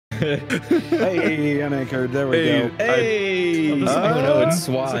Hey, unanchored. There we go. Hey! It's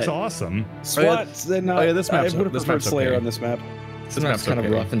SWAT. This is awesome. SWAT. Then this map's, I would have preferred Slayer okay. on this map. This map's kind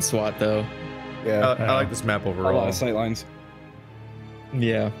of rough in SWAT, though. Yeah. I like this map A lot overall. of sightlines.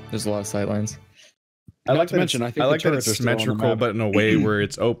 Yeah, there's a lot of sightlines. I like to mention, I think I the like that turrets it's are still on the symmetrical, map. but in a way where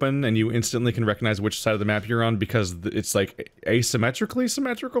it's open and you instantly can recognize which side of the map you're on because it's like asymmetrically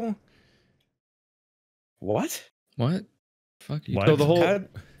symmetrical. What? What? Fuck you. What? So the whole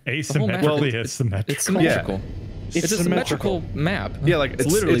Asymmetrically asymmetrical. It's symmetrical. It's It's a symmetrical map. yeah, like it's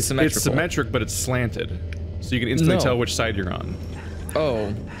literally symmetrical. It's symmetric, but it's slanted, so you can instantly tell which side you're on.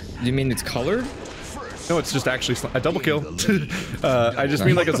 Oh, you mean it's colored? No, it's just actually a double kill. I just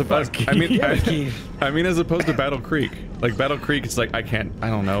mean like as opposed. I mean as opposed to Battle Creek. Like Battle Creek, it's like I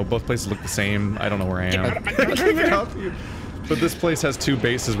don't know. Both places look the same. I don't know where I am. But this place has two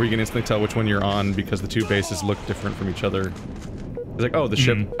bases where you can instantly tell which one you're on because the two bases look different from each other. It's like, oh, the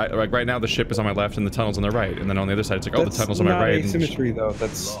ship. Like right now, the ship is on my left and the tunnel's on the right, and then on the other side, it's like, oh, the tunnel's on my right. That's not asymmetry, though.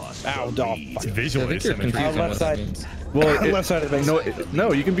 That's It's visual I think you're asymmetry. confused on left what side. that means. Well, left side of the base.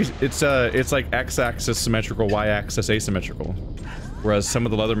 no, you can be. It's like x-axis symmetrical, y-axis asymmetrical. Whereas some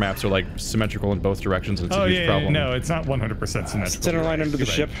of the other maps are like symmetrical in both directions, and it's a huge problem. No, it's not 100% symmetrical. Center line under the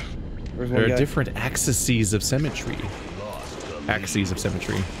ship. There are different axes of symmetry. Axes of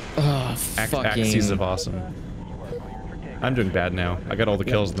symmetry. Oh, Axes of awesome. I'm doing bad now. I got all the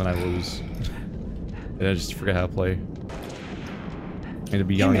kills and then I lose. And I just forget how to play. I need to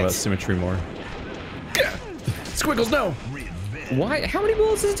be yelling about symmetry more. Squiggles, no! Why? How many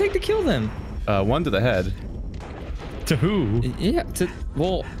bullets does it take to kill them? One to the head. To who? Yeah,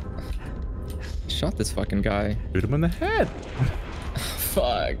 well... Shot this fucking guy. Shoot him in the head.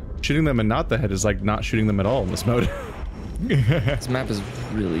 Fuck. Shooting them and not the head is like not shooting them at all in this mode. This map is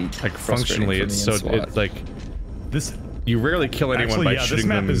really like functionally, it's so it's like this. You rarely kill anyone by shooting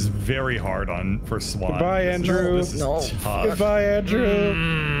them. This map is very hard for SWAT. Goodbye, Andrew. This is tough. Goodbye, Andrew.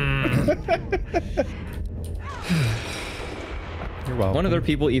 You're welcome. One of their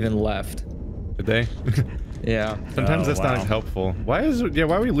people even left. Did they? Yeah. Sometimes that's not helpful. Why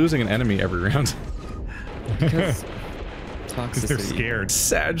are we losing an enemy every round? Because toxicity. They're scared.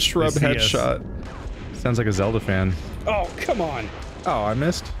 Sad shrub headshot. Sounds like a Zelda fan. Oh, come on. Oh, I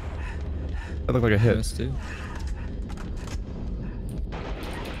missed. That looked like a hit. Missed too.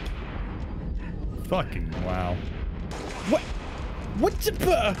 Fucking wow. What? What?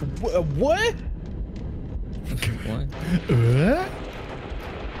 What? What?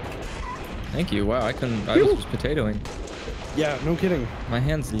 Thank you. Wow, I was just potatoing. Yeah, no kidding. My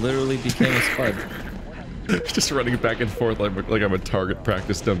hands literally became a spud. Just running back and forth like I'm a target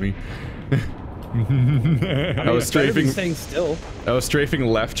practice dummy. I was strafing. Staying still. I was strafing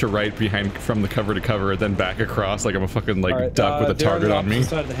left to right behind from the cover to cover, then back across like I'm a fucking like duck with a target on me.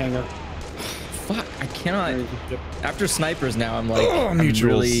 Side of the hangar. Fuck! I cannot. After snipers now, I'm like, I'm mutuals.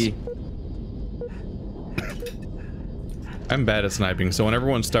 really. I'm bad at sniping, so when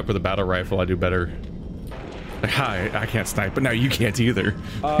everyone's stuck with a battle rifle, I do better. Like, hi, I can't snipe, but now you can't either.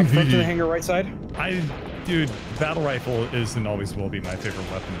 Front to the hangar, right side. Dude, battle rifle is and always will be my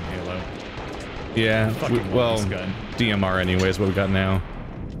favorite weapon in Halo. Yeah, well, DMR anyway is what we got now.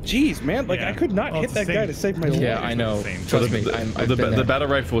 Jeez, man, like I could not hit that guy to save my life. Yeah, I know. So Trust me, the battle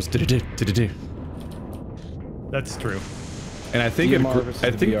rifle was That's true. And I think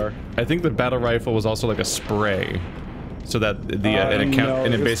DMR I think the battle rifle was also like a spray, so that it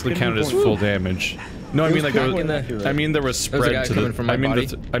basically counted as full damage. No, I mean like there was spread to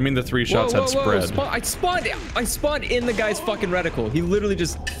the. I mean the 3 shots had spread. I spawned in the guy's fucking reticle. He literally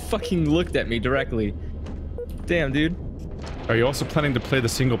just fucking looked at me directly. Damn, dude. Are you also planning to play the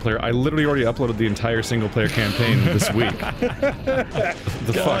single player? I literally already uploaded the entire single player campaign this week.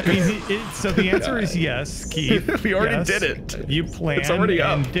 The fuck? I mean, so the answer is yes, Keith. We already did it. You planned. It's already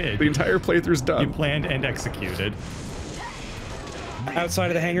up. And did. The entire playthrough's done. You planned and executed. Outside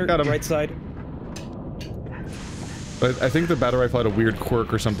of the hangar, right side. I think the battle rifle had a weird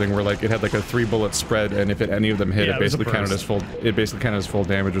quirk or something where like it had like a 3-bullet spread, and if any of them hit, it basically counted as full. It basically counted as full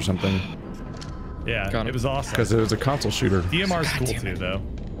damage or something. Yeah, it was awesome. Because it was a console shooter. DMR's cool too, though.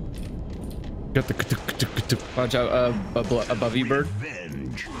 Got the. Watch out, above you, Bird.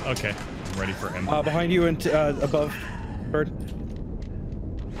 Okay, I'm ready for him. Behind you and above, Bird.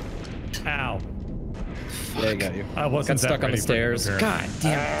 Ow. Yeah, I got you. I wasn't stuck on the stairs. God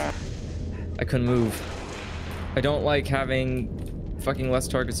damn. I couldn't move. I don't like having fucking less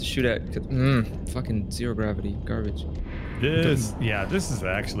targets to shoot at. Fucking zero gravity garbage. This is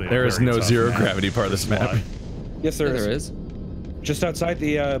actually. There is no zero gravity part of this map. Yes, there is. There is. Just outside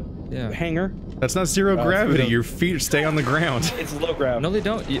the hangar, That's not zero gravity. Your feet stay on the ground. It's low gravity. No, they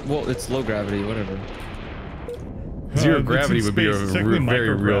don't. Well, it's low gravity, whatever. Zero gravity would be a very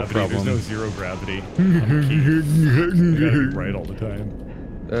real problem. There's no zero gravity. You gotta be right all the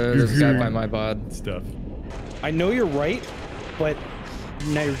time. There's a guy by my bod. Stuff. I know you're right, but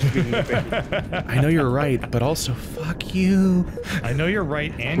now you're just being a I know you're right, but also fuck you. I know you're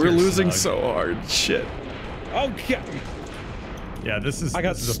right, and we're you're losing snug. so hard. Shit. Oh yeah. Yeah, this is. I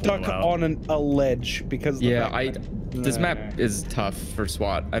got stuck on a ledge because. Of this map is tough for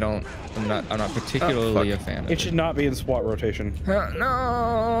SWAT. I'm not particularly a fan of it. It should not be in SWAT rotation. No.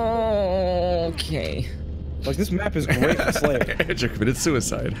 Okay. Like this map is great for Slave. Andrew committed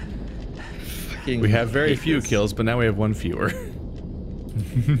suicide. Fucking We have very few kills, but now we have one fewer.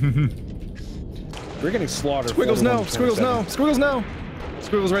 We're getting slaughtered. Squiggles no! Squiggles no! Squiggles no!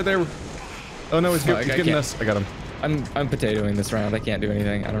 Squiggles right there. Oh no, he's getting us. I got him. I'm potatoing this round. I can't do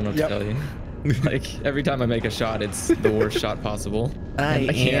anything. I don't know what to tell you. Like every time I make a shot, it's the worst shot possible. I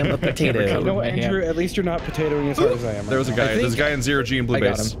am a potato. You know what, Andrew? At least you're not potatoing as hard as I am. There was a guy. There's a guy in 0G and blue I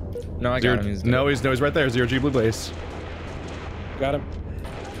got base. him. No, I got him. He's no, he's right there. 0G blue base. Got him.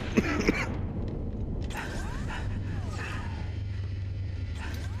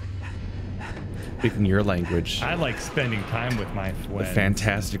 Speaking your language. I like spending time with my friends. The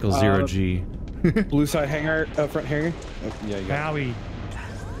fantastical 0G. Blue side hangar, front hangar. Oh, yeah, you got it. Howie.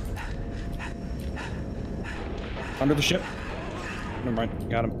 Under the ship. Never mind.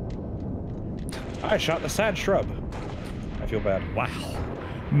 Got him. I shot the sad shrub. I feel bad. Wow.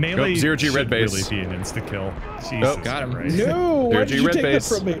 Melee 0G red base. Really be an insta kill. Jesus got him. Christ. No, why did you red take base.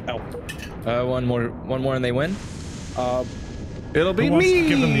 that from me? Oh. one more and they win. It'll be Who wants to me.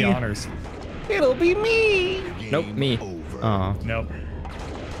 give them the honors. It'll be me. Nope, me. Aw. Nope.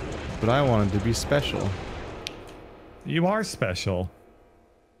 But I wanted to be special. You are special.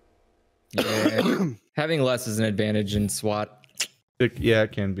 Yeah. Having less is an advantage in SWAT. Yeah,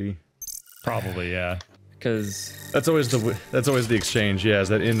 it can be. Probably, yeah. Because That's always the exchange. Yeah, is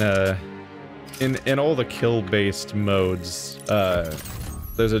that in all the kill-based modes, you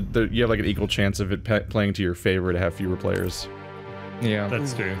have like an equal chance of it playing to your favor to have fewer players. yeah,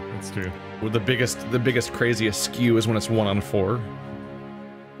 That's true. That's true. With the biggest craziest skew is when it's 1-on-4.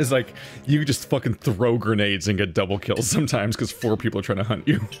 It's like you just fucking throw grenades and get double kills sometimes because 4 people are trying to hunt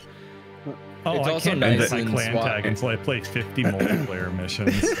you. Oh, It's I also can't nice miss my in clan SWAT. tag until I play 50 multiplayer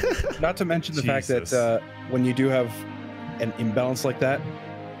missions. Not to mention the fact Jesus. that when you do have an imbalance like that,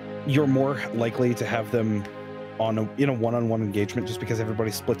 you're more likely to have them in a one-on-one engagement just because everybody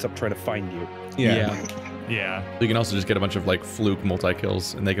splits up trying to find you. yeah. Yeah. You can also just get a bunch of like fluke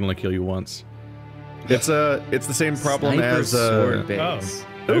multi-kills and they can only kill you once. It's the same problem Sniper as sword base.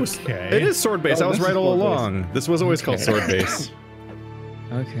 Okay. It is sword base. Oh, I was this right is all sword base. along. This was always called sword base.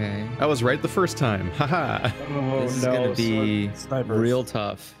 Okay. I was right the first time. Haha. Oh This is gonna be real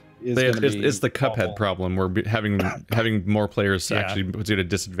tough. It's the Cuphead problem where having more players Yeah. actually puts you at a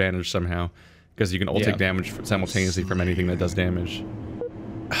disadvantage somehow because you can all take damage simultaneously from anything that does damage.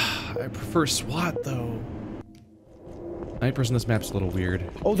 I prefer SWAT though. Snipers in this map's a little weird.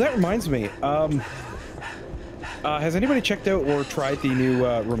 Oh, that reminds me. Has anybody checked out or tried the new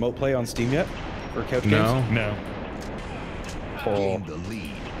remote play on Steam yet? For couch games? No. Oh.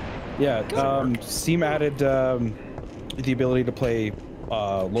 Yeah, Steam added the ability to play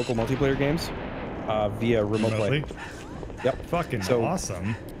local multiplayer games via remote play. Yep. Fucking So-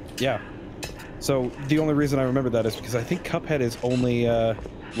 awesome. Yeah. So the only reason I remember that is because I think Cuphead is only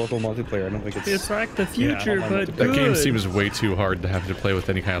local multiplayer. I don't think it's like the future, Yeah. but That game seems way too hard to have to play with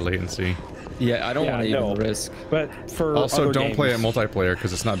any kind of latency. Yeah, I don't Yeah, want to even no. risk. But for Also, other don't play it games- multiplayer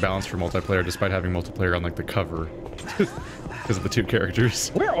because it's not balanced for multiplayer, despite having multiplayer on like the cover because of the 2 characters.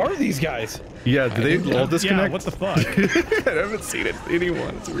 Where are these guys? Yeah, do they all disconnect? Yeah, what the fuck? I haven't seen it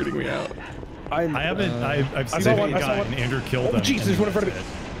anyone. It's weirding me out. I haven't. I've seen saw it one, I saw guy one. and Andrew killed Oh, him. jeez, there's one in front of me.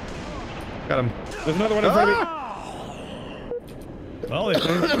 Got him. There's another one in front of me. Well, it's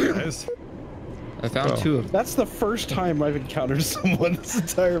guys. I found 2 of them. That's the first time I've encountered someone this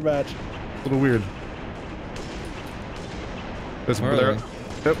entire match. A little weird. Where are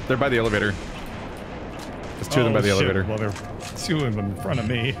They're by the elevator. There's 2 of them by the shit. elevator. Well, there 2 of them in front of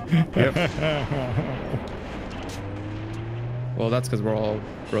me. Yep. Well, that's because we're all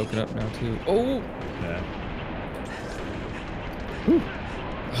broken up now too. Oh, Yeah.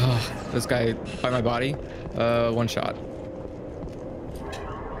 this guy by my body. 1 shot.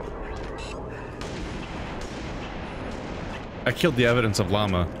 I killed the evidence of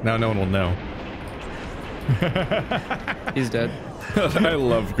llama. Now no one will know. He's dead. I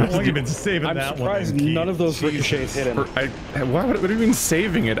love How long you been saving I'm that surprised one? none of those ricochets hit him. What do you mean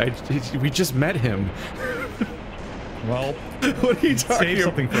saving it? We just met him. Well, What are you talking save about?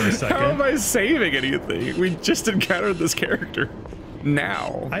 something for a second. How am I saving anything? We just encountered this character.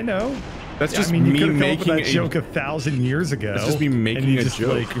 Now. I know. That's just I mean, you me could have come up with making that joke 1,000 years ago. That's just me making and you a just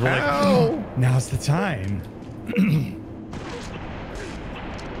joke. Like, you're like, Ow! oh, now's the time.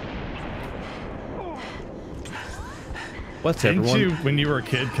 What's Didn't everyone? you, when you were a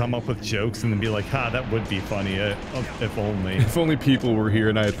kid, come up with jokes and then be like, ha, that would be funny if only. If only people were here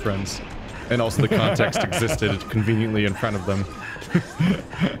and I had friends. And also the context existed conveniently in front of them.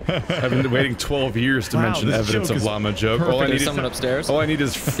 I've been waiting 12 years to mention this evidence joke of is llama joke. There's someone upstairs. All I need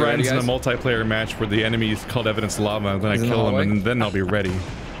is friends in a guys? multiplayer match where the enemy is called evidence llama, and then I He's in the kill him, hallway. and then I'll be ready.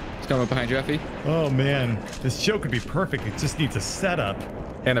 He's coming up behind you, Effie. Oh, man. This joke would be perfect. It just needs a setup.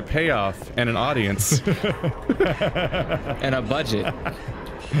 And a payoff, and an audience. And a budget.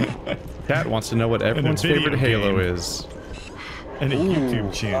 Cat wants to know what everyone's video favorite Halo game. is. And a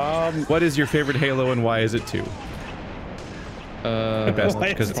YouTube channel. What is your favorite Halo, and why is it 2? The best,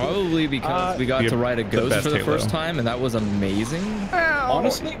 because Probably because we got the- to ride a the ghost best for the Halo. first time, and that was amazing.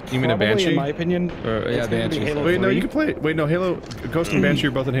 Honestly, You mean a probably, Banshee? in my opinion, Or, yeah, it's gonna be Banshee. Halo Wait, no, 3. you can play. Wait, no, Halo, Ghost and Banshee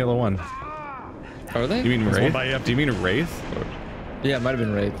are both in Halo 1. Are they? You mean There's one Wraith? by F- Do you mean Wraith? Or- Yeah, it might have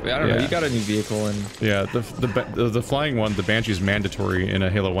been Wraith. I don't know. Yeah. You got a new vehicle, and Yeah, the flying one, the Banshee's mandatory in a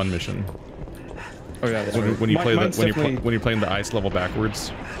Halo 1 mission. oh yeah, that's right. When you play Mine's definitely- when you're playing the ice level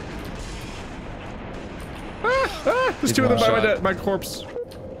backwards. There's He's two of them by one shot. my corpse.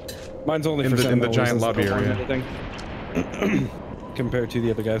 Mine's only in for the Sentinels giant instead lobby of one area. thing. Compared to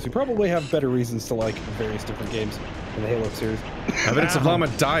the other guys who probably have better reasons to like various different games in the Halo series. Evidence of llama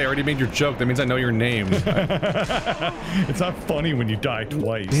die. I already made your joke. That means I know your name. It's not funny when you die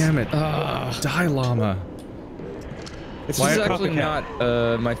twice. Damn it. Die llama. It's This is just a actually copycat.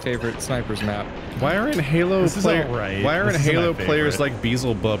 not my favorite snipers map. Why aren't Halo This is alright. Why aren't This isn't my Halo players favorite. like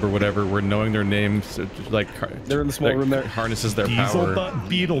Beelzebub or whatever, where knowing their names like They're in the small that room there. harnesses their power?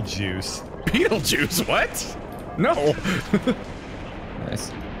 Beetlejuice. Beetlejuice? What? No.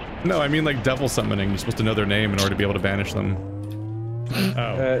 Nice. No, I mean like devil summoning. You're supposed to know their name in order to be able to banish them.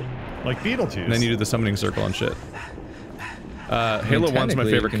 Oh, like Beetlejuice. And then you do the summoning circle and shit. Halo 1's my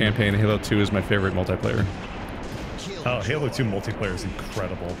technically, favorite you can- campaign. Halo 2 is my favorite multiplayer. Oh, Halo 2 multiplayer is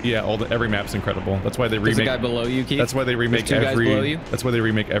incredible. Yeah, every map's incredible. That's why they There's a remake. guy below you, Keith. That's why they remake There's two guys below you. That's why they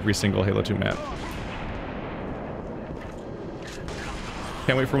remake every single Halo 2 map.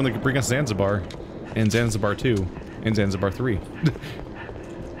 Can't wait for when they bring us Zanzibar, and Zanzibar 2, and Zanzibar 3.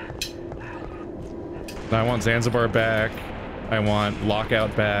 I want Zanzibar back. I want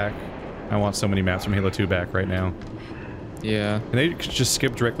Lockout back. I want so many maps from Halo 2 back right now. Yeah. And they could just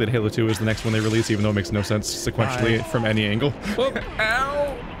skip directly to Halo 2 as the next one they release, even though it makes no sense sequentially from any angle.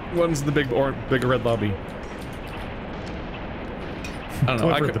 Ow! One's the big red lobby. I don't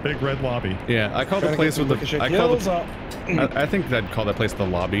know. Over at the big red lobby. Yeah, I call the Trying to place get with some the. ricochet kills up. I think I'd call that place the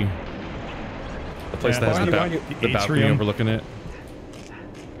lobby. The place Yeah, that has behind you, the balcony atrium. overlooking it.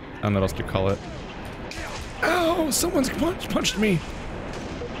 I don't know what else to call it. Ow! Someone's punched me.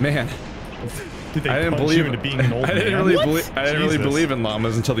 Man, Did they I didn't punch believe you into being an old I didn't man? really What? believe. I didn't really Jesus. believe in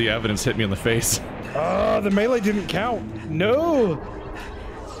llamas until the evidence hit me in the face. The melee didn't count. No.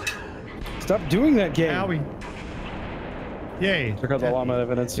 Stop doing that game. Owie. Yay. Check out the llama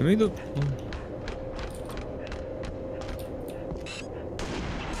evidence. Give me the.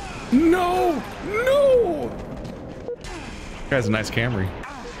 No! No! Guy's a nice Camry.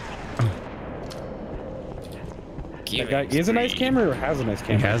 That guy is a nice Camry or has a nice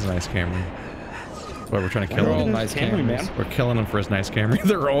He Camry? has a nice Camry. Why we're trying to kill They're all him? nice Camry, man. Camrys. We're killing him for his nice Camry.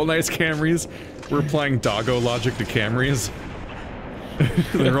 They're all nice Camrys. We're applying doggo logic to Camrys.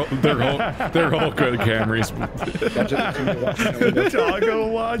 they're all good Camrys. Doggo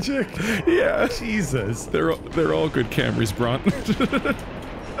logic. Yeah, Jesus. they're all good Camrys, Bront.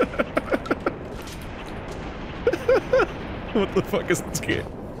 What the fuck is this game?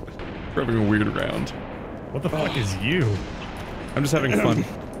 We're having a weird round. What the fuck is you? I'm just having fun.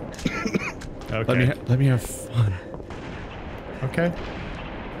 Okay. Let me have fun. Okay.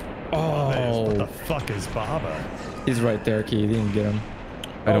 Oh, What the fuck is Baba? he's right there, Keith. You can get him.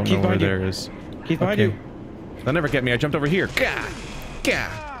 I don't Keith know where behind you. there is. Keith behind you. They'll never get me. I jumped over here. Gah! Gah!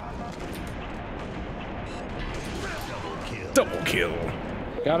 Double kill.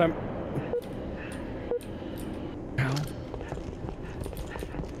 Got him. Ow.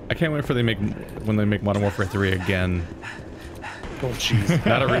 I can't wait for when they make Modern Warfare 3 again. Oh jeez.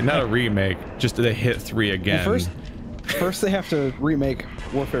 Not a remake, just they hit 3 again. First they have to remake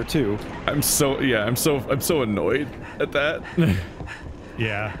Warfare 2. I'm so annoyed at that.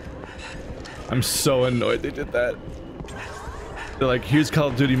 Yeah. I'm so annoyed they did that. They're like, here's Call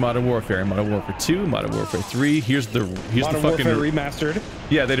of Duty Modern Warfare, Modern Warfare 2, Modern Warfare 3. Here's the Modern fucking Warfare remastered.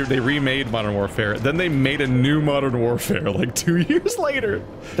 Yeah, they remade Modern Warfare. Then they made a new Modern Warfare like 2 years later.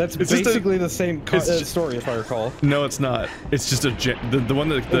 That's basically the same story, if I recall. No, it's not. It's just the one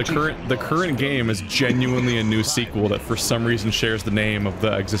that the current game is genuinely a new sequel that for some reason shares the name of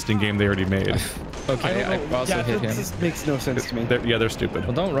the existing game they already made. Okay, I also hit him. This makes no sense to me. They're stupid.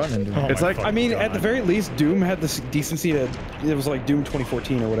 Well, don't run into him. It's like, I mean, at the very least, Doom had this decency to. It was like Doom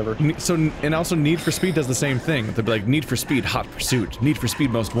 2014 or whatever. So, and also Need for Speed does the same thing. They'd be like, Need for Speed Hot Pursuit, Need for Speed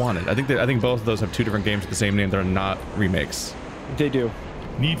Most Wanted. I think both of those have two different games with the same name that are not remakes. They do.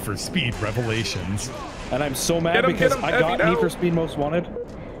 Need for Speed Revelations. And I'm so mad because I got Need for Speed Most Wanted,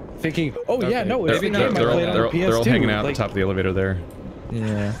 thinking, oh yeah, no, it's the game I played on the PS2. They're all hanging out at the top of the elevator there.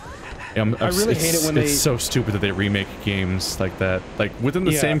 Yeah. I really hate it when it's so stupid that they remake games like that, like within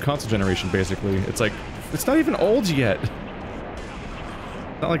the same console generation. Basically, it's like it's not even old yet.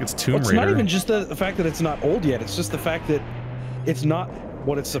 Not like it's Tomb Raider. It's not even just the fact that it's not old yet. It's just the fact that it's not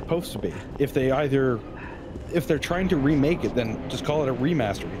what it's supposed to be. If they're trying to remake it, then just call it a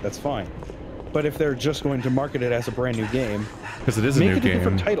remaster. That's fine. But if they're just going to market it as a brand new game, because it is a new game,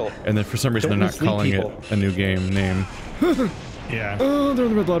 different title. And then for some reason they're not calling it a new game name. Yeah. Oh, they're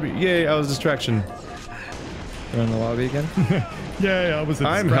in the red lobby. Yay, I was a distraction. They're in the lobby again? Yeah, I was a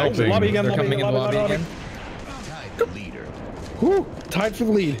I'm helping. Lobby again, They're coming in the lobby again? Whoo, tied for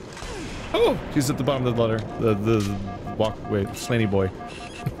the lead. Oh, she's at the bottom of the ladder. The walkway, slanty boy.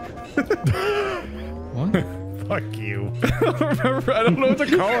 What? Fuck you. I don't know what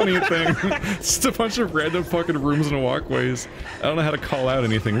to call anything. It's just a bunch of random fucking rooms and walkways. I don't know how to call out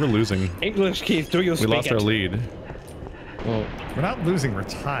anything. We're losing. English, Keith, do you speak We lost our lead. Well, we're not losing, we're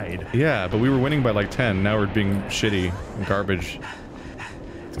tied. Yeah, but we were winning by like 10. Now we're being shitty and garbage.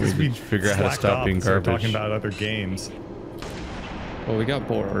 Because we figure out how to stop being garbage. Talking about other games. Well, we got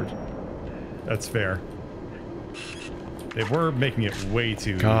bored. That's fair. They were making it way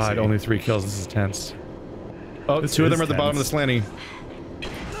too God, easy. only 3 kills. This is tense. Oh, two of them are at the bottom of the slanty.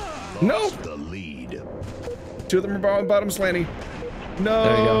 No! The lead. 2 of them are bottom slanty. No!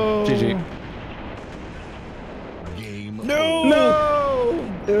 There you go. GG. No!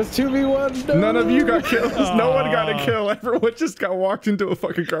 No! It was 2v1. No! None of you got kills. No one got a kill. Everyone just got walked into a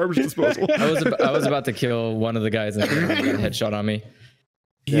fucking garbage disposal. I was about to kill one of the guys and got a headshot on me.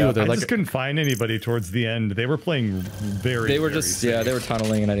 Yeah, I just couldn't find anybody towards the end. They were playing very. They were just safe. they were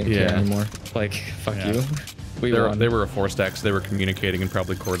tunneling and I didn't care anymore. Like fuck you. They were a 4-stack, so they were communicating and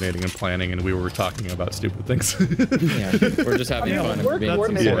probably coordinating and planning, and we were talking about stupid things. Yeah, we're just having fun.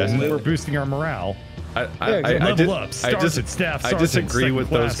 They were boosting our morale. I disagree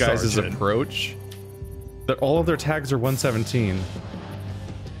with those guys' approach. That all of their tags are 117.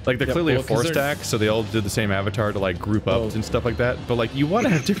 Like they're clearly a 4-stack, so they all did the same avatar to like group up and stuff like that. But like you want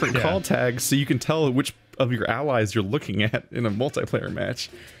to have different call tags so you can tell which of your allies you're looking at in a multiplayer match.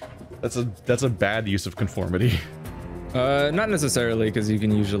 That's a bad use of conformity. Not necessarily, because you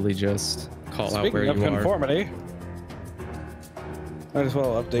can usually just call out where you are. Speaking of conformity, I just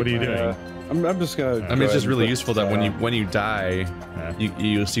want to update. What are you doing? I'm just gonna. I mean, it's just really useful that when you die,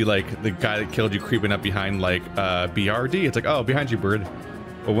 you see like the guy that killed you creeping up behind like BRD. It's like, oh, behind you, bird.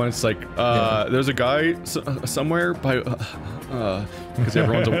 But when it's like there's a guy somewhere by because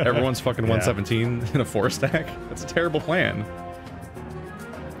everyone's fucking 117 in a 4-stack. That's a terrible plan.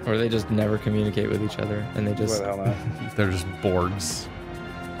 Or they just never communicate with each other and they just they're just Borgs.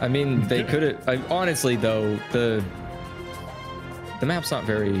 I mean, they could have. Honestly, though, the map's not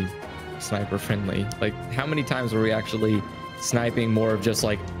very sniper friendly. Like, how many times were we actually sniping more of just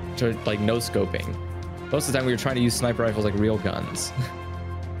like no scoping? Most of the time, we were trying to use sniper rifles like real guns.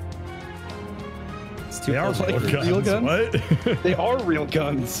 They are real guns. What? They are real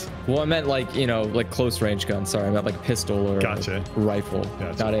guns. Well, I meant like, you know, like close range guns. Sorry, I meant like a pistol or a rifle.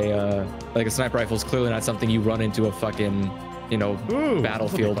 Not a like a sniper rifle is clearly not something you run into a fucking, you know,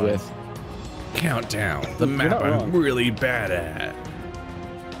 battlefield with. Countdown, the map I'm really bad at.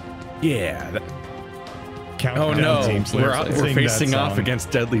 Yeah. Oh no, we're facing off against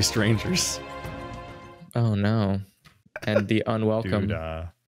deadly strangers. Oh no, and the unwelcome.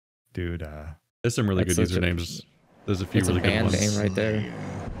 Dude. There's some really good usernames. There's a few really good ones. It's a band name right there.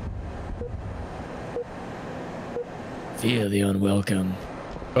 Fear the unwelcome.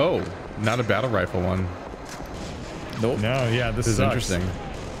 Oh, not a battle rifle one. Nope. No, yeah, this is interesting.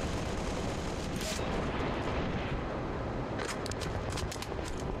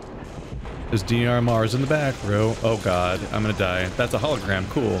 There's DRMRs in the back row. Oh god, I'm gonna die. That's a hologram.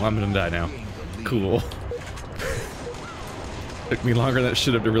 Cool. I'm gonna die now. Cool. Took me longer than it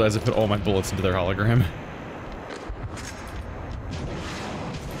should have to realize I put all my bullets into their hologram.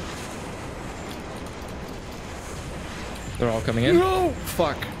 They're all coming in. No!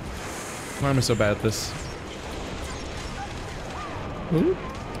 Fuck. Why am I so bad at this? Ooh.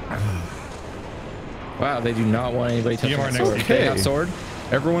 Wow, they do not want anybody touching DMR that next sword. to They you. have sword.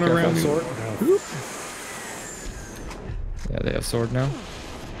 Everyone Careful, around me. sword. Yeah, they have sword now.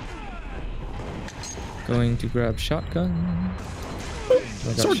 Going to grab shotgun.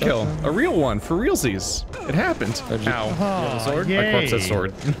 Sword kill. A real one for realsies. It happened. Ow. You have a sword? My corpse has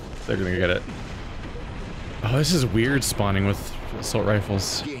sword. They're gonna get it. Oh, this is weird spawning with assault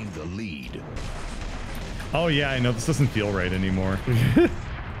rifles. Gain the lead. Oh yeah, I know this doesn't feel right anymore.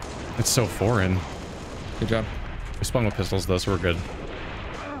 It's so foreign. Good job. We spawn with pistols though, so we're good.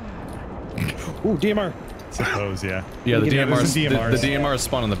 Ooh, DMR. Suppose, yeah. Yeah, the Yeah, DMR. there's some DMRs. The DMR is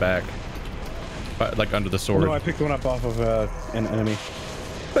spawn in the back, like under the sword. No, I picked one up off of an enemy.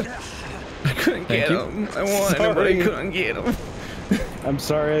 I couldn't Thank get you. him. I wanted him, but I couldn't get him. I'm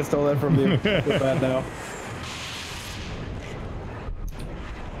sorry I stole that from you. Feel bad now.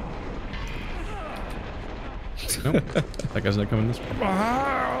 Nope. That guy's not coming this way.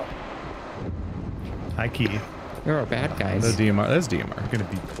 High key. There are bad guys. The DMR. That's DMR. Gonna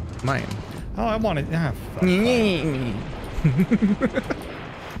be. Mine. Oh, I want it. Ah, fuck.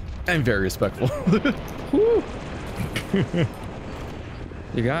 I'm very respectful.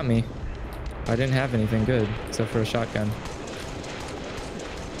 You got me. I didn't have anything good except for a shotgun.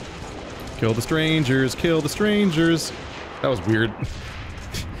 Kill the strangers. Kill the strangers. That was weird.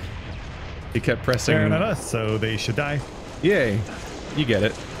 He kept pressing. They're not us, so they should die. Yay. You get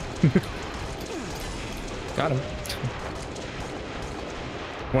it. Got him.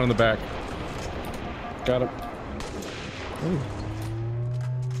 One in the back. Got him. Ooh.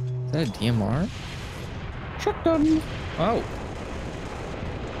 Is that a DMR? Shotgun. Oh.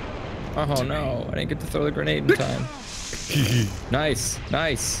 Oh no, I didn't get to throw the grenade in time. Nice,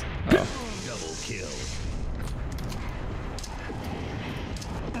 nice. Oh. Double kill.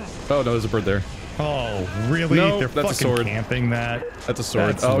 Oh no, there's a bird there. Oh, really? No, They're that's a fucking sword. camping that. That's a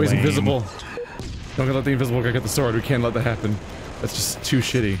sword. That's oh, he's lame. invisible. Don't let the invisible guy get the sword. We can't let that happen. That's just too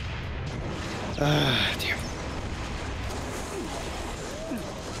shitty. Damn.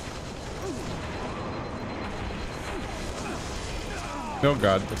 Oh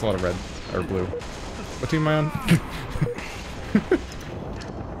god, that's a lot of red. Or blue. What team am I on?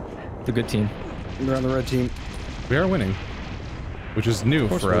 The good team. They're on the red team. We are winning. Which is new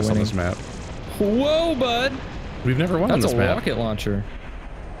course for we're us on winning. this map. Whoa, bud! We've never won on That's this a map. rocket launcher.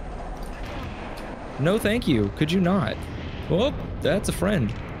 No, thank you. Could you not? Oh, that's a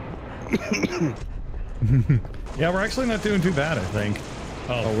friend. Yeah, we're actually not doing too bad, I think.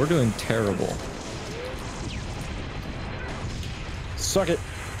 Oh, we're doing terrible. Suck it.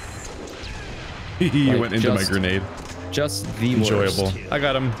 He Like, went into my just- grenade. Just the Enjoyable. worst. I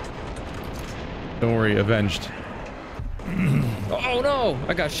got him. Don't worry, avenged. Oh no!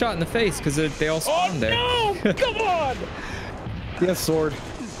 I got shot in the face because they all spawned there. No! Come on! Yes, sword.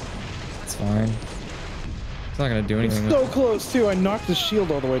 It's fine. It's not gonna do It's anything. so close too. I knocked his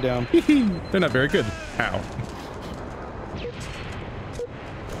shield all the way down. They're not very good. Ow.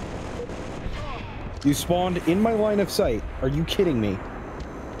 You spawned in my line of sight. Are you kidding me?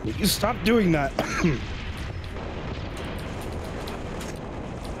 You stop doing that.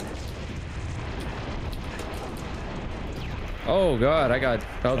 Oh god, I got.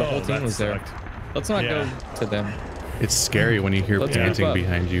 Oh, the whole team that was there. sucked. Let's not Yeah. go to them. It's scary when you hear Let's panting move up.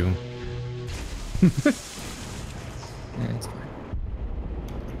 behind you. Yeah, it's fine.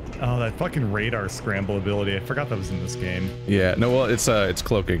 Oh, that fucking radar scramble ability. I forgot that was in this game. Yeah, no, well, it's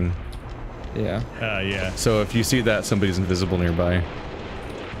cloaking. Yeah, Yeah. So if you see that, somebody's invisible nearby.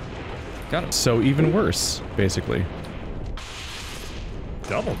 got him. So even worse, basically.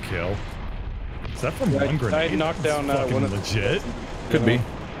 Double kill. Is that from Yeah, one I grenade? knocked That's down, fucking one of the- legit. Could be.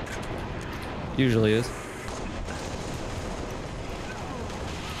 Usually is.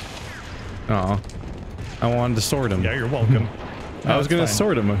 Aw. I wanted to sword him. Yeah, you're welcome. I was gonna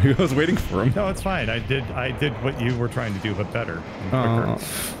sword him. I was waiting for him. No, it's fine. I did what you were trying to do, but better. And quicker.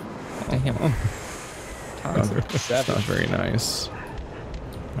 Damn. That's not very nice.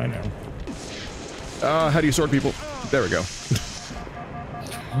 I know. How do you sword people? There we go.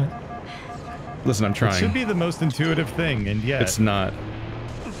 Listen, I'm It should trying. be the most intuitive thing, and yet It's not.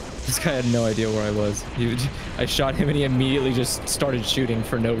 This guy had no idea where I was. I shot him and he immediately just started shooting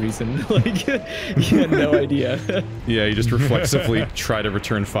for no reason. Like, he had no idea. Yeah, you just reflexively try to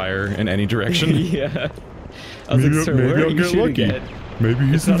return fire in any direction. Yeah. I was like, sir, where are you shooting at? Maybe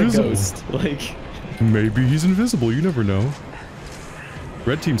he's It's not a invisible. ghost. Like, Maybe he's invisible. You never know.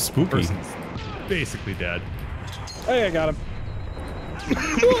 Red team's spooky. Person's basically dead. Hey, I got him.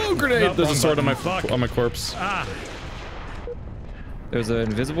 Oh, grenade! Not There's a wrong sword button. on my corpse. Ah, there's an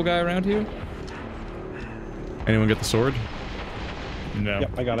invisible guy around here? Anyone get the sword? no.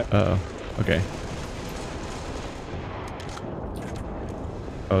 Yep, I got it. Uh oh. Okay.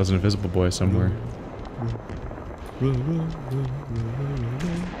 Oh, there's an invisible boy somewhere.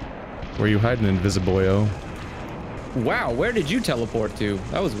 Where you hiding, invisiboyo? Wow, where did you teleport to?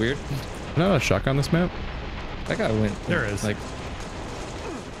 That was weird. No, a shotgun on this map? That guy went. There is. Like,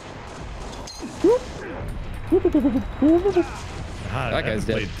 God, That I guy's haven't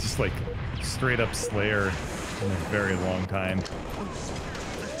dead. played just like straight up Slayer in a very long time.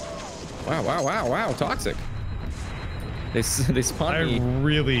 wow, toxic. They spawned I me.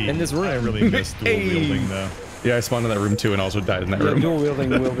 really, in this room. I really miss dual wielding though. Yeah, I spawned in that room too and also died in that Yeah, room. dual wielding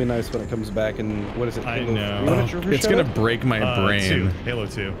will be nice when it comes back. And what is it? I Halo know. 3 when it's It's Shadow? gonna break my 2, brain. Halo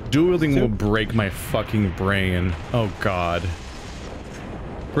 2. Dual wielding Two? will break my fucking brain. Oh god.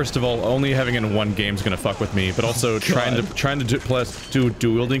 First of all, only having it in one game is gonna fuck with me, but also trying to do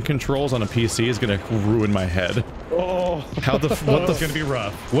dual wielding controls on a PC is gonna ruin my head. Oh, How the what It's the gonna be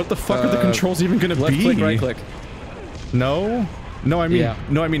rough. what the fuck are the controls even gonna Left be? click, right click. No, no, I mean Yeah.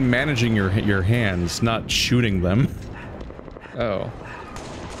 no, I mean managing your hands, not shooting them. Oh.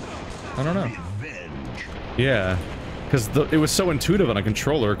 I don't know. Yeah, because it was so intuitive on a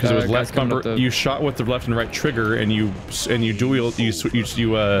controller because it was guys left coming bumper. up the- You shot with the left and right trigger, and you dual you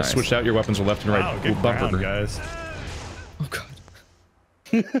switched out your weapons with left and right Wow, good bumper. ground, guys. Oh god.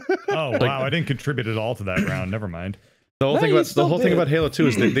 Oh wow, I didn't contribute at all to that round. Never mind. The whole No, thing you about still did. Halo 2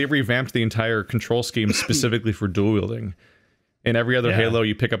 is they revamped the entire control scheme specifically for dual wielding. In every other Yeah. Halo,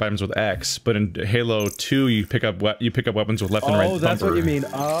 you pick up items with X, but in Halo 2, you pick up weapons with left and right oh, that's bumper. what you mean.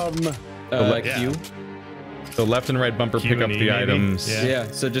 Like yeah. Q? The left and right bumper Q pick up and E, the maybe? items. Yeah.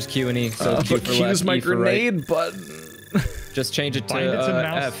 Yeah, so just Q and E. So Q But for Q's left, my E for right. grenade button. Just change it to Bind it to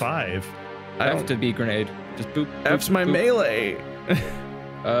mouse F. 5. I F don't. to be grenade. Just boop. F's boop, my boop. melee.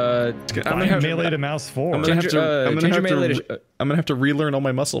 Uh, I'm gonna Bind have melee to mouse 4. I'm gonna have Change to. your- I'm gonna change have your melee to. to- I'm gonna have to relearn all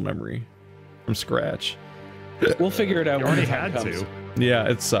my muscle memory from scratch. we'll figure it out. You when already the time had comes. to. Yeah,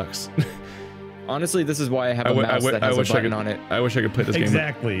 it sucks. honestly, this is why I have a mouse that has a button on it. I wish I could play this game.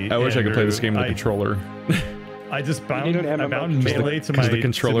 Exactly. I wish I could play this Andrew. game with a controller. I just need bound, an MMO bound controller. melee to my Because the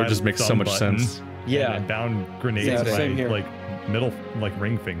controller to my just makes so thumb much button, sense. Yeah. and I bound grenades Yeah, to same my here. like middle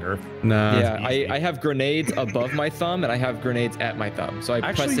ring finger. Nah. Yeah, easy. I have grenades above my thumb and I have grenades at my thumb. So I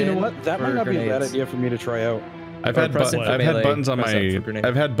press Actually, you know in what? That for might not be a bad grenades. idea for me to try out. I've Or had press it for I've had melee, buttons on press up my for grenade.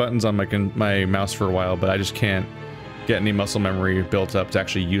 I've had buttons on my mouse for a while, but I just can't get any muscle memory built up to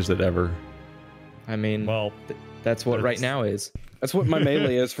actually use it ever. I mean, Well, that's what right that's- now is. That's what my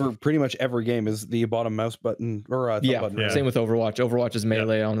melee is for pretty much every game. Is the bottom mouse button or thumb Yeah, button. Yeah. same with Overwatch. Overwatch is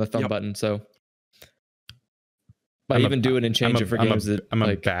melee on the thumb Yep. button, so. I I'm a- even do it and change it for games that I'm a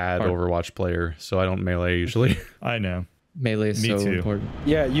like bad aren't- Overwatch player, so I don't melee usually. I know. melee is Me so too. important.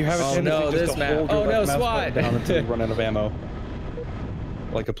 Yeah, you have a Oh, tendency no, just this to map. hold your Oh, no, left mouse SWAT. button down until you run out of ammo.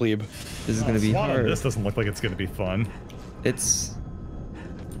 Like a plebe. This is gonna be SWAT on hard. This doesn't look like it's gonna be fun. It's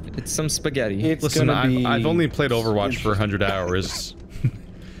some spaghetti. It's Listen, gonna be I've only played Overwatch for 100 hours.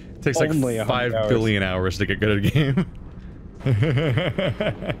 It takes like Only 100 5 hours. billion hours to get good at a game.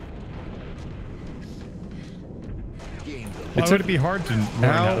 Why would it be hard to learn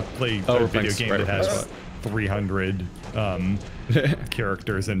how to play Oh, a video thanks. game Right, that has right. 300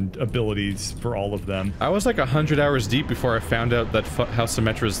 characters and abilities for all of them? I was like 100 hours deep before I found out that how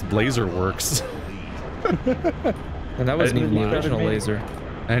Symmetra's laser works. And that wasn't even the didn't original matter to me. laser.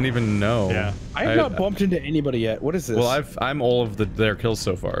 I didn't even know. Yeah. I have not bumped into anybody yet. What is this? Well, I'm all of their kills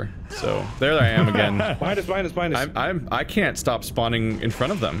so far. So there I am again. behind us. I can't stop spawning in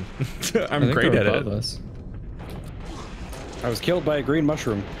front of them. I I'm think great they're at above it. us. I was killed by a green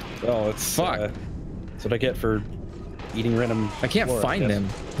mushroom. Oh, it's Fuck. That's what I get for eating random. I can't flora, find guess. them.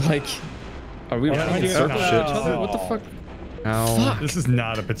 Like, are we Yeah, running in I circles don't with each know. other? What the fuck? Ow. This is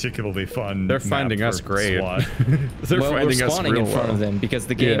not a particularly fun. They're map finding for us great. SWAT. They're Well, we're finding us spawning real in front well. of them because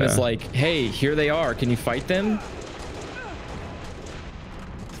the game Yeah. is like, hey, here they are. Can you fight them?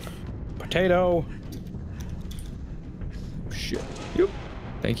 Potato. Shit. Yep.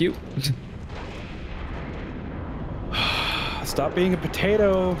 Thank you. Stop being a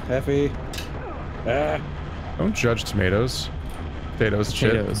potato, Effie. Ah. Don't judge tomatoes. Potatoes.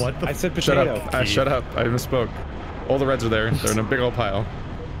 Shit. Potatoes. I said Shut potato. up. Shut up. I misspoke. All the reds are there. They're in a big old pile.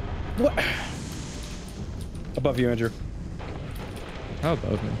 What? Above you, Andrew. How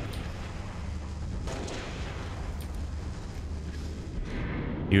above me?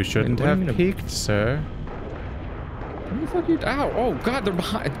 You shouldn't Wait, what do you have mean peeked, sir. Where the fuck are you? Ow! Oh god, they're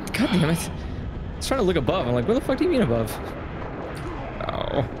behind. God damn it! I was trying to look above. I'm like, where the fuck do you mean above?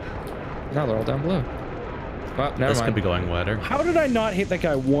 Oh. Now they're all down below. Well, never This mind. could be going wetter. How did I not hit that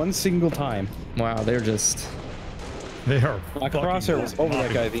guy one single time? Wow, they're just. They are. My fucking crosshair was over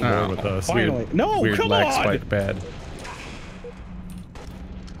that guy the war Oh. with us. Finally. No, Weird come lag on! spike bad.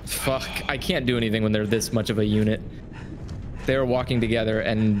 Fuck! I can't do anything when they're this much of a unit. They're walking together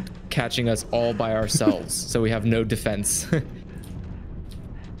and catching us all by ourselves, so we have no defense.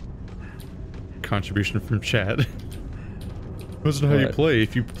 Contribution from chat. That's not how you What? play.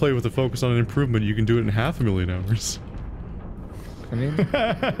 If you play with a focus on an improvement, you can do it in 500,000 hours. I mean,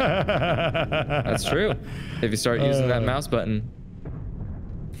 that's true. If you start using that mouse button.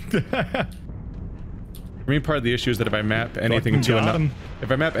 I mean, part of the issue is that if I map anything to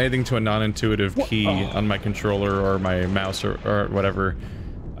a non-intuitive key on my controller or my mouse or whatever,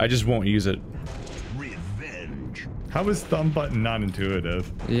 I just won't use it. Revenge. How is thumb button not intuitive?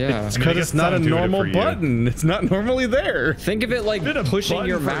 Yeah. It's I mean, I because guess it's not a it's not intuitive normal for you. button. It's not normally there. Think of it like Been a pushing button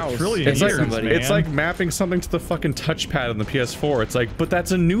your for a mouse trillion into It's like somebody. man. it's like mapping something to the fucking touchpad on the PS4. It's like, but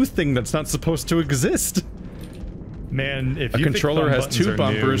that's a new thing that's not supposed to exist. Man, if A you think controller thumb has buttons 2 are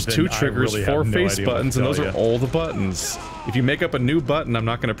bumpers, new, 2 then I triggers, really 4 have no face idea what to buttons, and tell those are ya. all the buttons. If you make up a new button, I'm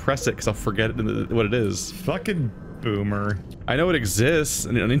not going to press it because I'll forget what it is. Fucking boomer. I know it exists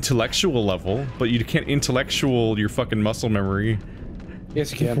on an intellectual level, but you can't intellectual your fucking muscle memory.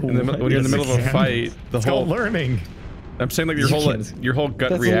 Yes, you can. When you're in the middle of a fight, It's called learning. I'm saying like You your whole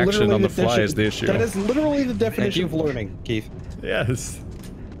gut That's reaction literally on the fly is the issue. That is literally the definition you. of learning, Keith. Yes.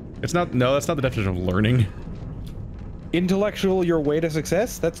 It's not. No, that's not the definition of learning. Intellectual, your way to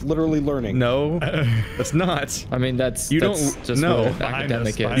success? That's literally learning. No, that's not. I mean, that's You that's don't- just no. what Behind academic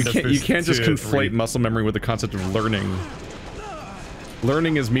us, is. behind us. You There's can't just 2 to conflate 3. muscle memory with the concept of learning.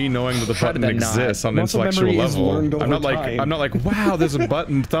 Learning is me knowing that the How did button that not? exists on an Muscle intellectual memory is level. learned I'm over not like time. I'm not like, wow, there's a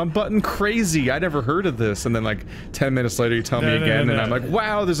button, thumb button, crazy. I never heard of this. And then like 10 minutes later, you tell me No, again, no, and no. I'm like,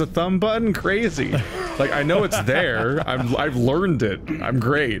 wow, there's a thumb button, crazy. Like I know it's there. I've learned it. I'm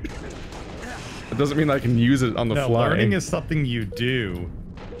great. It doesn't mean I can use it on the No, fly. learning is something you do.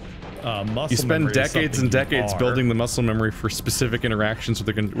 Muscle You spend memory is decades and something you decades are. building the muscle memory for specific interactions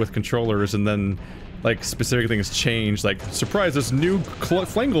with controllers, and then like specific things change. Like, surprise, this new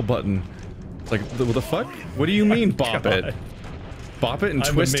flangle button. It's like, what the fuck? What do you mean, bop it? God. Bop it and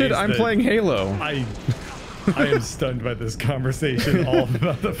I'm twist it? amazed I'm that- playing Halo. I am stunned by this conversation all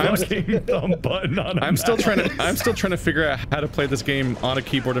about the fucking thumb button on a I'm still mouse. trying to figure out how to play this game on a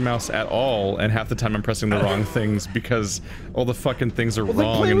keyboard and mouse at all, and half the time I'm pressing the wrong things because all the fucking things are then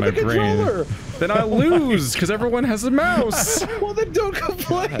wrong play in with my the brain. controller. Then I lose because everyone has a mouse. Well, then don't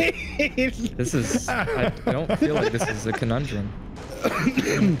complain. This is. I don't feel like this is a conundrum.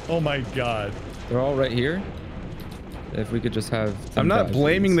 Oh my god. They're all right here. If we could just have. I'm not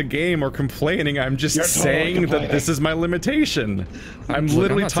blaming the game or complaining. I'm just You're totally saying that complaining. this is my limitation. I'm Look,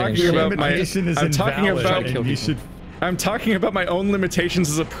 literally I'm not saying talking shit. about my. Limitation is I'm talking invalid, about. and you should. I'm talking about my own limitations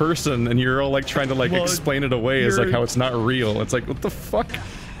as a person, and you're all like trying to like Well, explain it away as like you're- how it's not real. It's like, what the fuck?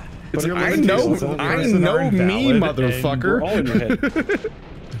 It's your like, I know, limitations as a I person know are me, invalid, and motherfucker. We're all in your head.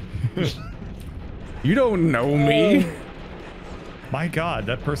 You don't know me. My god,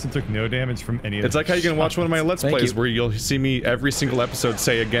 that person took no damage from any of It's like how you can watch one of my Let's Thank Plays you. where you'll see me every single episode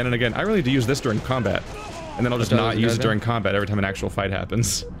say again and again, I really need to use this during combat. And then I'll just What not does it use do it that? during combat every time an actual fight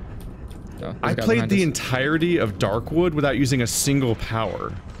happens. Oh, I played the entirety of Darkwood without using a single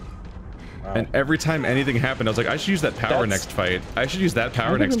power. And every time anything happened, I was like, I should use that power That's next fight. I should use that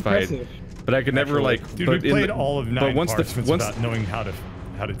power kind of next fight. impressive. But I could never like. Dude, but we in played the- all of 9 but once parchments once without knowing how to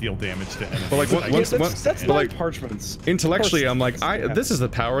deal damage to enemies. But, like, I once- guess once- That's but, not like, parchments. intellectually, I'm like, Parchments. this is the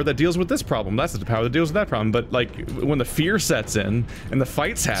power that deals with this problem. That's the power that deals with that problem. But like, when the fear sets in and the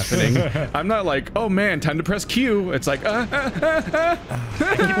fight's happening, I'm not like, oh man, time to press Q. It's like, I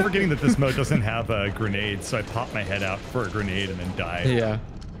keep forgetting that this mode doesn't have a grenade, so I pop my head out for a grenade and then die. Yeah.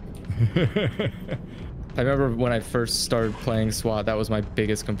 I remember when I first started playing SWAT, that was my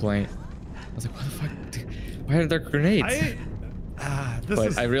biggest complaint. I was like, what the fuck? Why aren't there grenades?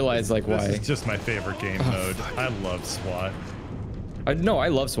 But I realized, like, why. This is just my favorite game mode. I love SWAT. No, I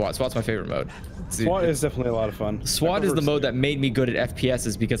love SWAT. SWAT's my favorite mode. SWAT is definitely a lot of fun. SWAT is the mode that made me good at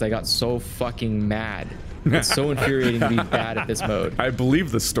FPSs because I got so fucking mad. It's so infuriating to be bad at this mode. I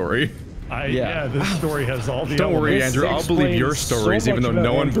believe the story. Yeah, this story has all the Don't worry, elements. Andrew. I'll believe your explains so stories, even much though about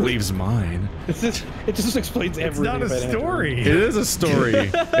no one Andrew. believes mine. It just explains It's everything. not a about Andrew. story. It is a story.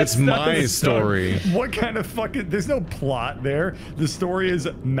 It's not my a story. What kind of fucking... There's no plot there. The story is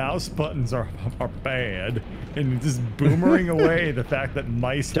mouse buttons are bad. And just boomering away the fact that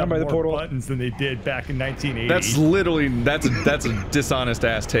mice Down have by the more portal. buttons than they did back in 1980. That's literally that's a dishonest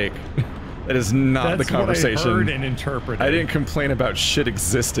ass take. That is not That's the conversation. what I heard and interpreted. I didn't complain about shit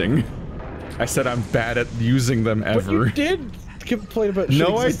existing. I said I'm bad at using them But ever. you did complain about shit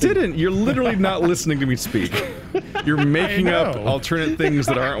No, I existing. didn't. You're literally not listening to me speak. You're making up know. alternate things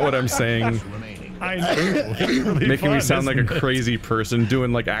that aren't what I'm saying, remaining. I know. It's really making fun, me sound like a isn't it? crazy person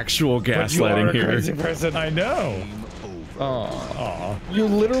doing like actual But you are gaslighting a here. crazy person. I know. Oh, You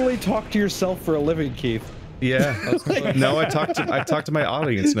literally talk to yourself for a living, Keith. Yeah. No, I talk to my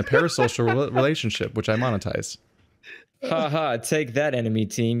audience in a parasocial relationship, which I monetize. haha! Take that, enemy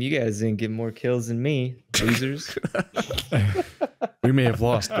team. You guys didn't get more kills than me, losers. We may have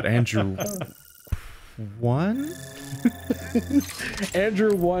lost, but Andrew won.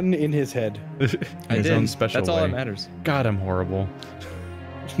 Andrew won in his head. I His did. own special That's all way. that matters. God, I'm horrible.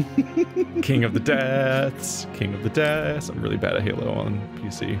 King of the Deaths. King of the Deaths. I'm really bad at Halo on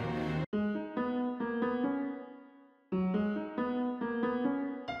PC.